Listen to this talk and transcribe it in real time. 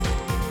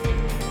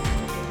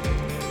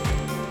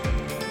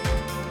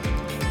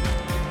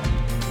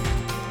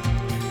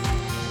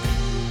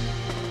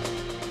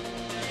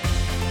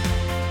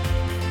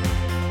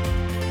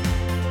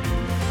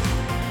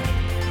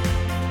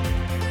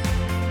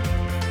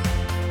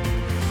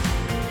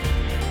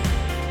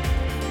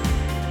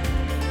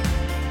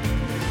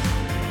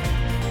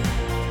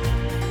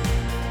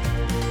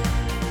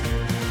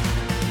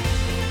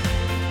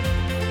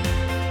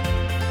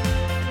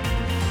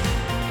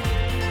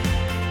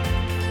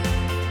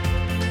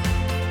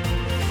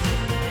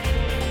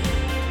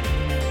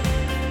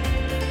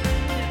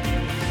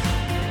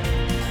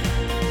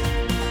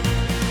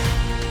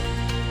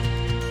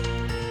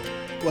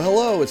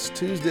hello. It's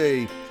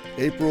Tuesday,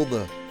 April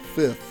the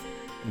 5th.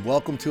 And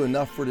welcome to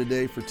Enough for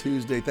Today for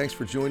Tuesday. Thanks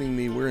for joining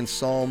me. We're in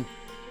Psalm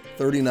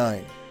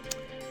 39.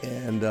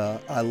 And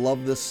I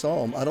love this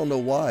psalm. I don't know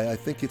why. I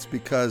think it's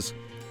because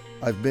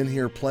I've been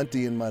here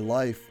plenty in my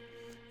life,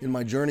 in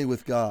my journey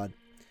with God.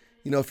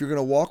 You know, if you're going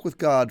to walk with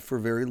God for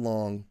very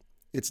long,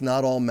 it's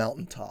not all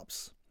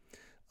mountaintops.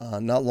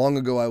 Not long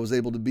ago, I was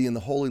able to be in the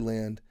Holy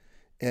Land,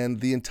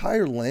 and the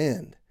entire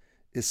land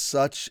is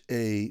such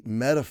a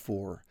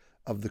metaphor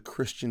of the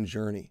Christian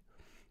journey.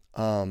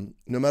 No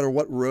matter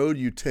what road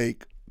you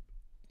take,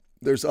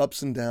 there's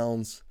ups and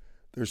downs,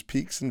 there's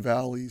peaks and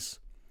valleys,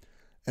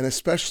 and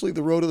especially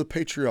the road of the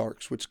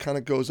patriarchs, which kind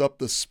of goes up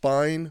the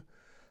spine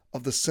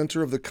of the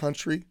center of the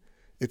country.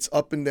 It's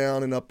up and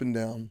down and up and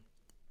down,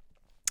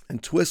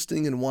 and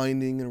twisting and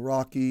winding and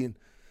rocky, and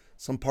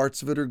some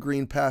parts of it are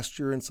green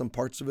pasture, and some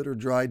parts of it are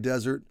dry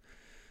desert,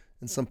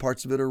 and some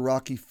parts of it are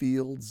rocky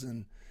fields,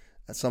 and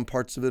some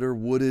parts of it are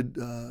wooded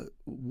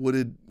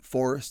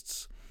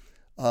forests.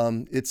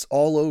 It's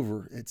all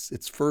over.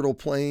 It's fertile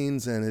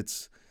plains, and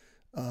it's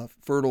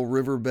fertile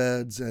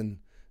riverbeds, and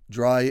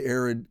dry,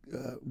 arid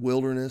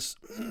wilderness,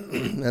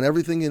 and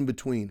everything in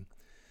between.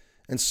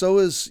 And so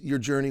is your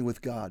journey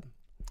with God.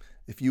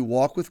 If you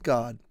walk with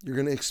God, you're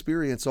going to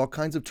experience all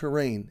kinds of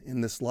terrain in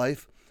this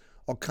life,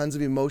 all kinds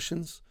of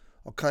emotions,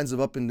 all kinds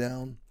of up and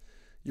down.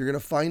 You're going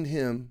to find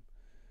Him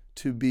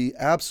to be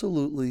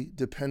absolutely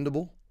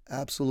dependable,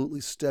 absolutely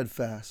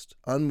steadfast,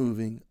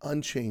 unmoving,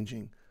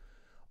 unchanging,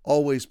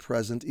 always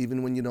present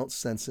even when you don't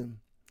sense Him,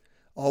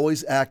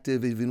 always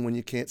active even when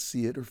you can't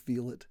see it or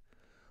feel it,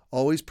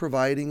 always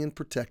providing and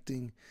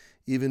protecting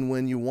even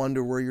when you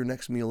wonder where your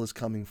next meal is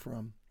coming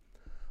from,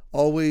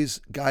 always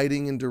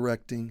guiding and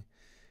directing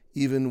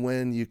even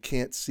when you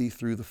can't see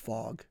through the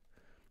fog.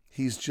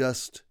 He's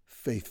just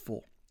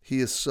faithful.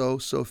 He is so,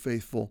 so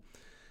faithful.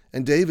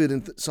 And David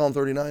in Psalm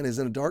 39 is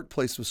in a dark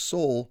place of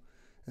soul.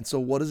 And so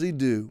what does he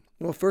do?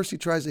 Well, first he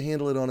tries to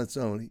handle it on his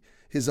own.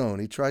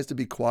 He tries to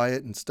be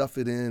quiet and stuff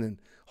it in and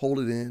hold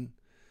it in.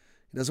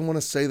 He doesn't want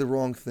to say the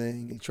wrong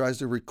thing. He tries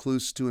to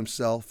recluse to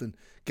himself and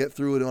get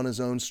through it on his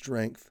own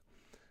strength.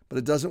 But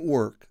it doesn't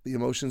work. The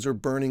emotions are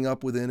burning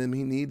up within him.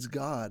 He needs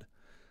God.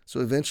 So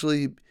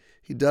eventually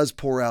he does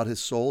pour out his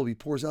soul. He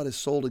pours out his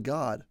soul to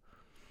God.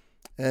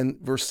 And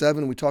verse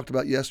 7 we talked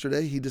about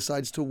yesterday, he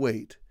decides to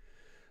wait.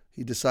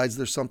 He decides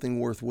there's something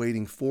worth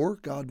waiting for.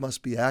 God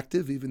must be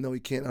active even though he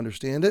can't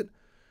understand it.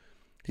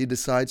 He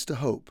decides to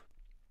hope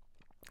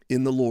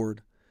in the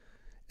Lord.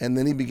 And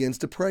then he begins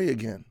to pray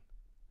again.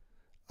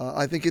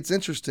 I think it's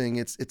interesting.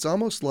 It's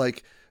almost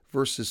like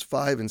verses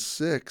 5 and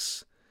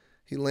 6,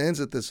 he lands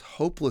at this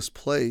hopeless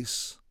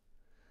place.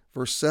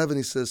 Verse 7,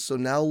 he says, so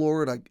now,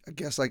 Lord, I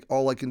guess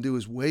all I can do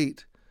is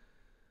wait.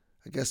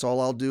 I guess all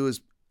I'll do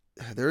is,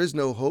 there is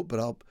no hope, but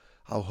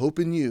I'll hope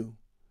in you.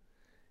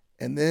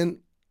 And then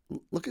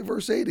look at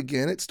verse 8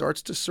 again. It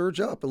starts to surge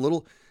up a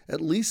little.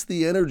 At least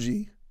the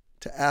energy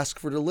to ask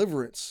for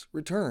deliverance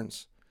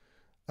returns.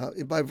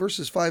 By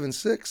verses 5 and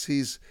 6,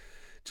 he's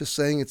just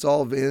saying it's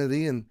all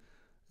vanity and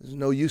there's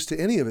no use to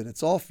any of it.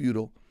 It's all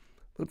futile.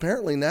 But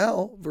apparently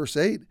now, verse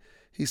 8,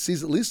 he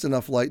sees at least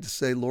enough light to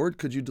say, Lord,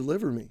 could you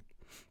deliver me?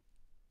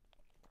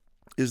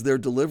 Is there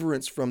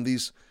deliverance from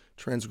these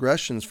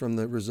transgressions, from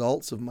the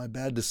results of my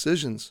bad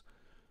decisions?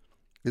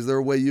 Is there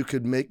a way you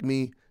could make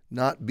me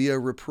not be a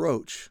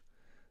reproach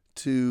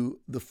to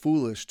the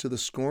foolish, to the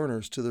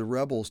scorners, to the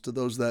rebels, to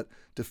those that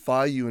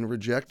defy you and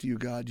reject you,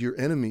 God, your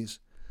enemies?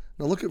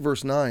 Now look at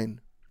verse 9.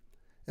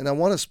 And I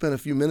want to spend a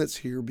few minutes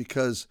here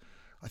because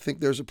I think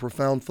there's a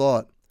profound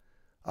thought.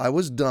 I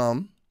was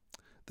dumb.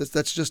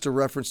 That's just a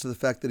reference to the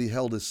fact that he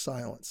held his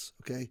silence,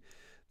 okay?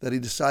 That he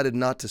decided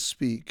not to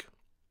speak.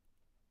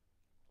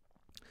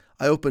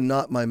 I opened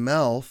not my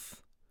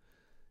mouth.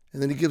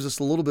 And then he gives us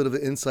a little bit of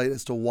an insight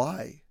as to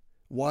why.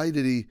 Why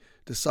did he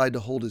decide to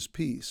hold his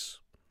peace?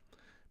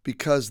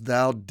 Because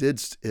thou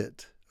didst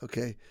it,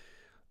 okay?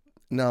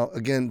 Now,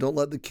 again, don't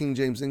let the King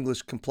James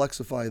English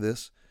complexify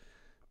this.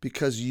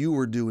 Because you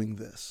were doing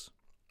this.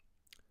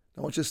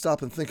 I want you to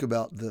stop and think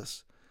about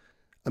this.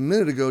 A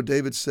minute ago,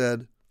 David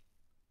said,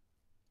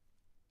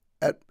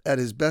 at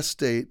his best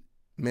state,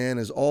 man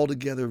is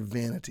altogether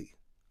vanity,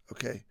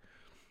 okay?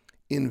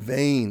 In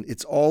vain.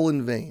 It's all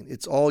in vain.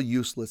 It's all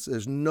useless.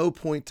 There's no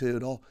point to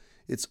it all.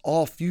 It's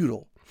all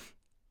futile.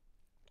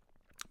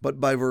 But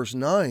by verse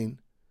 9,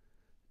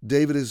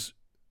 David is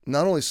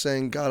not only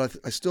saying, God,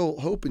 I still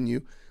hope in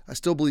you. I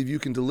still believe you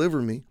can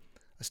deliver me.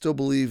 I still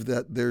believe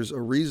that there's a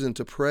reason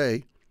to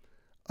pray.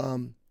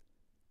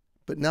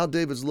 But now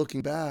David's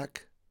looking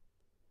back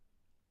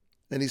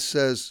and he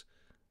says,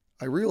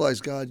 I realize,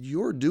 God,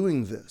 you're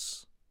doing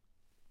this.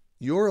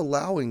 You're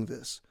allowing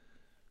this.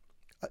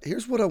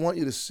 Here's what I want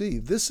you to see.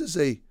 This is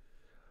a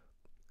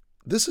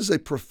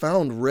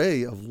profound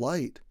ray of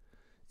light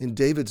in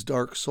David's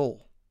dark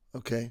soul.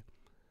 Okay.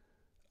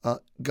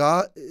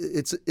 God,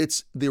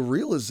 it's the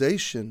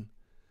realization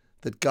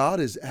that God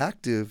is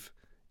active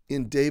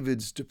in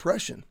David's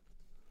depression,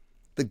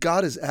 that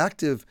God is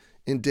active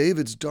in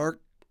David's dark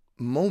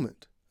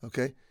moment,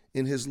 okay,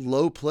 in his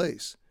low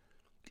place.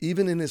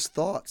 even in his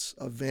thoughts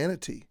of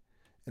vanity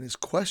and his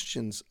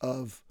questions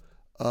of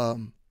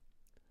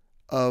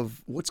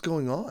what's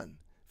going on,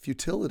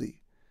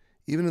 futility,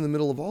 even in the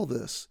middle of all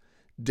this,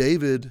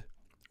 David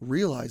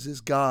realizes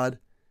God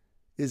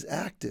is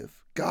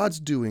active. God's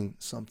doing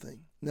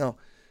something. Now,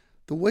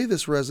 the way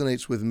this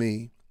resonates with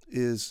me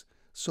is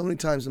so many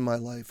times in my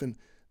life, and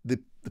the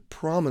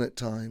prominent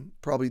time,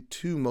 probably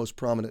two most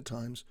prominent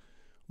times,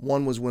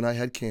 one was when I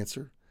had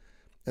cancer,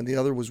 and the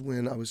other was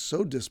when I was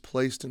so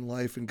displaced in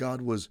life, and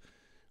God was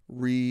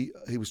He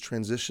was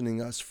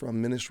transitioning us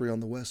from ministry on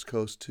the West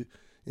Coast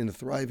in a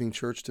thriving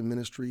church to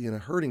ministry in a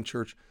hurting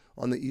church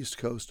on the East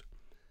Coast.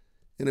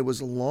 And it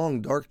was a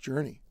long, dark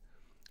journey.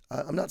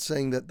 I'm not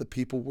saying that the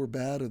people were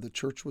bad or the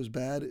church was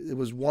bad. It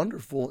was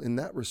wonderful in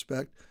that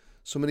respect.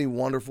 So many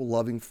wonderful,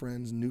 loving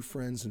friends, new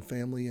friends and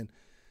family, and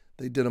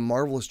they did a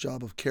marvelous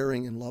job of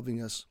caring and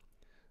loving us.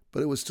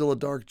 But it was still a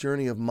dark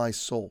journey of my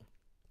soul.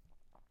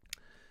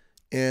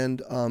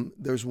 And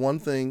there's one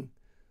thing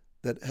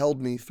that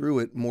held me through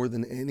it more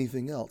than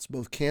anything else,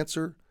 both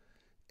cancer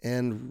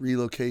and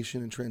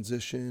relocation and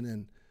transition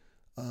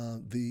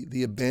and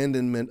the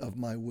abandonment of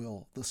my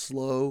will, the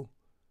slow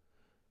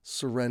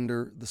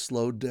surrender, the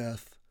slow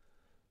death,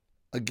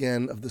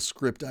 again, of the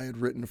script I had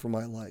written for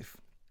my life.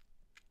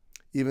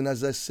 Even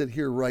as I sit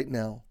here right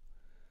now,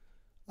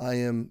 I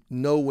am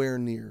nowhere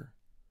near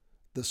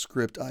the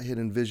script I had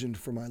envisioned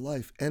for my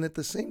life. And at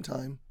the same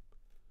time,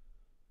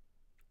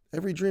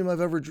 every dream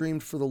I've ever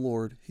dreamed for the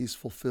Lord, He's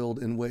fulfilled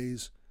in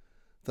ways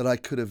that I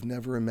could have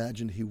never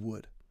imagined He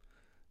would.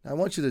 Now, I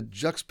want you to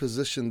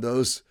juxtaposition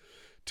those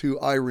two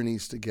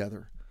ironies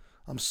together.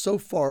 I'm so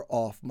far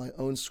off my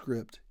own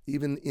script,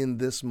 even in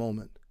this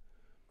moment,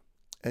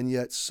 and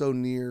yet so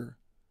near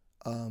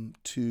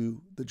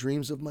to the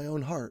dreams of my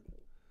own heart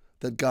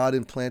that God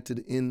implanted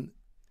in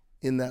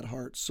that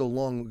heart so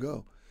long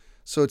ago.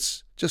 So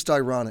it's just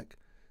ironic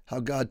how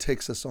God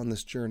takes us on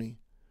this journey.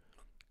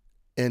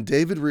 And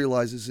David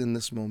realizes in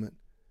this moment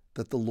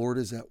that the Lord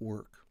is at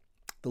work.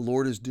 The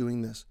Lord is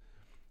doing this.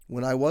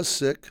 When I was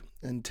sick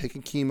and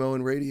taking chemo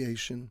and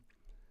radiation,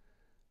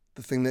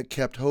 the thing that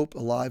kept hope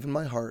alive in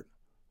my heart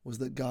was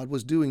that God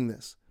was doing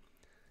this.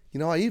 You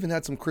know, I even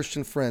had some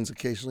Christian friends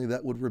occasionally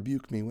that would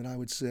rebuke me when I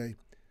would say,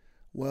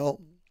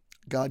 well,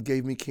 God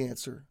gave me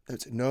cancer.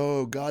 They'd say,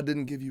 no, God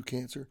didn't give you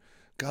cancer.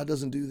 God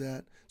doesn't do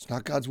that. It's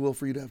not God's will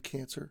for you to have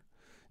cancer.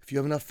 If you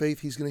have enough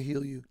faith, He's going to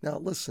heal you. Now,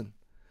 listen.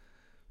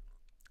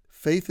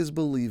 Faith is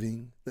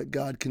believing that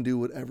God can do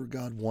whatever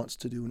God wants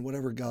to do and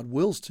whatever God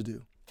wills to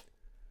do.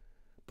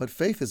 But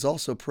faith is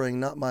also praying,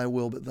 not my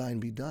will, but thine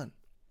be done.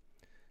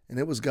 And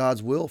it was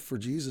God's will for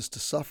Jesus to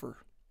suffer.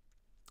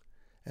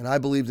 And I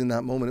believed in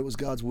that moment it was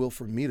God's will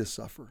for me to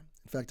suffer.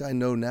 In fact, I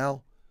know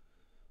now,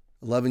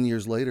 11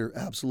 years later,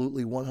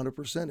 absolutely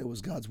 100% it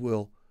was God's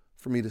will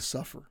for me to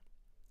suffer.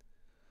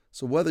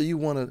 So whether you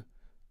want to,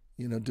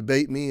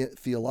 debate me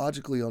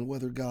theologically on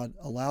whether God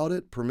allowed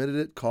it, permitted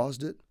it,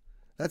 caused it,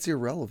 that's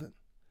irrelevant.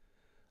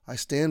 I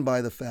stand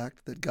by the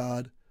fact that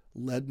God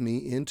led me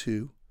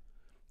into,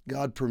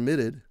 God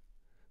permitted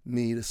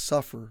me to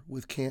suffer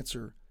with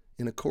cancer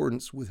in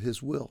accordance with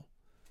His will.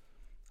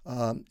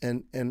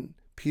 And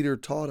Peter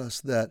taught us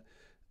that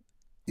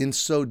in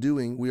so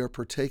doing, we are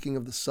partaking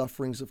of the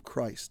sufferings of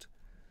Christ.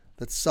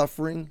 That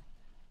suffering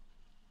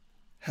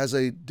has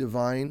a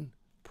divine,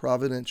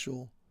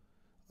 providential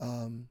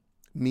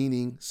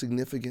meaning,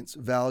 significance,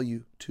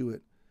 value to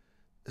it,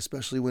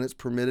 especially when it's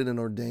permitted and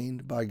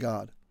ordained by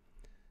God.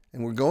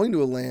 And we're going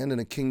to a land and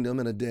a kingdom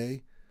and a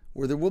day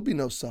where there will be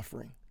no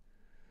suffering.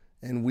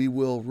 And we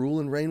will rule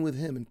and reign with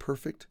Him in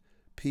perfect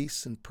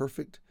peace and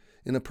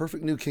in a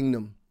perfect new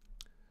kingdom.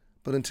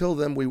 But until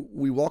then,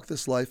 we walk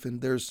this life, and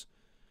there's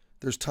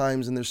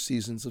times and there's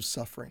seasons of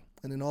suffering.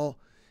 And in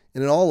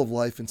all of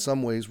life, in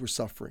some ways, we're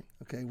suffering.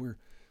 Okay, we're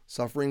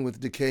suffering with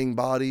decaying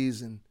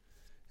bodies and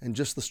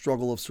just the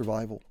struggle of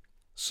survival.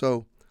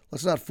 So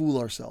let's not fool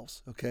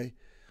ourselves. Okay,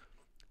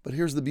 but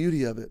here's the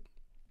beauty of it: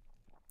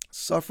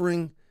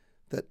 suffering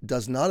that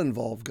does not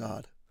involve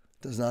God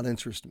does not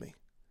interest me.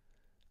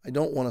 I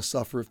don't want to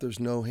suffer if there's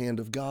no hand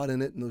of God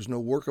in it and there's no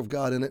work of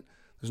God in it.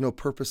 There's no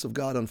purpose of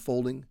God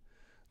unfolding.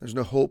 There's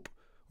no hope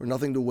or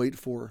nothing to wait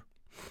for.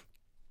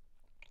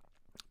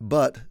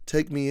 But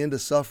take me into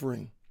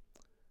suffering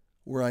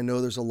where I know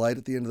there's a light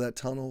at the end of that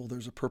tunnel.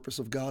 There's a purpose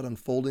of God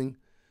unfolding.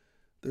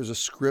 There's a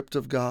script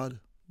of God.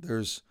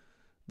 There's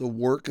the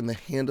work and the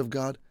hand of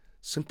God.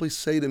 Simply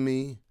say to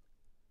me,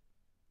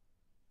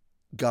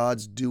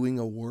 God's doing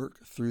a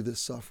work through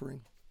this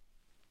suffering.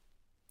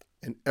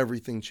 And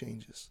everything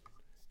changes.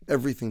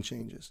 Everything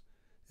changes.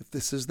 If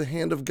this is the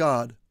hand of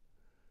God,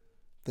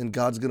 then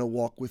God's going to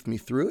walk with me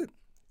through it.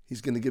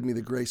 He's going to give me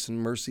the grace and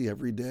mercy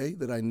every day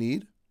that I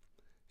need.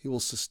 He will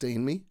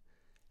sustain me,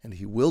 and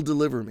He will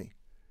deliver me.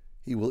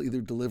 He will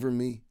either deliver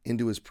me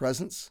into His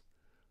presence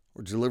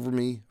or deliver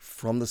me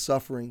from the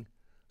suffering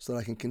so that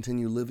I can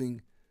continue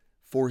living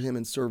for Him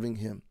and serving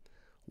Him.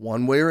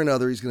 One way or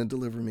another, He's going to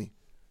deliver me.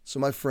 So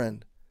my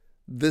friend,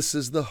 this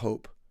is the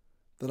hope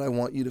that I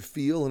want you to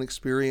feel and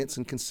experience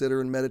and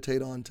consider and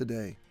meditate on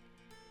today.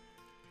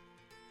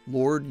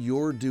 Lord,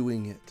 you're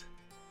doing it.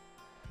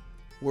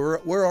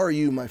 Where are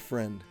you, my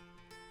friend,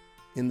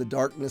 in the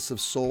darkness of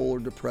soul or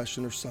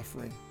depression or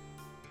suffering?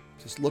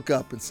 Just look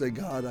up and say,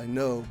 God, I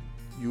know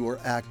you are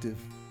active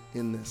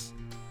in this.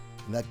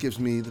 And that gives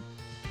me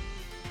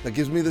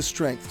the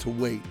strength to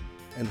wait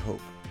and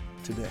hope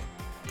today.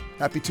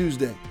 Happy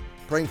Tuesday.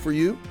 Praying for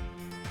you.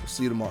 We'll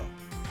see you tomorrow.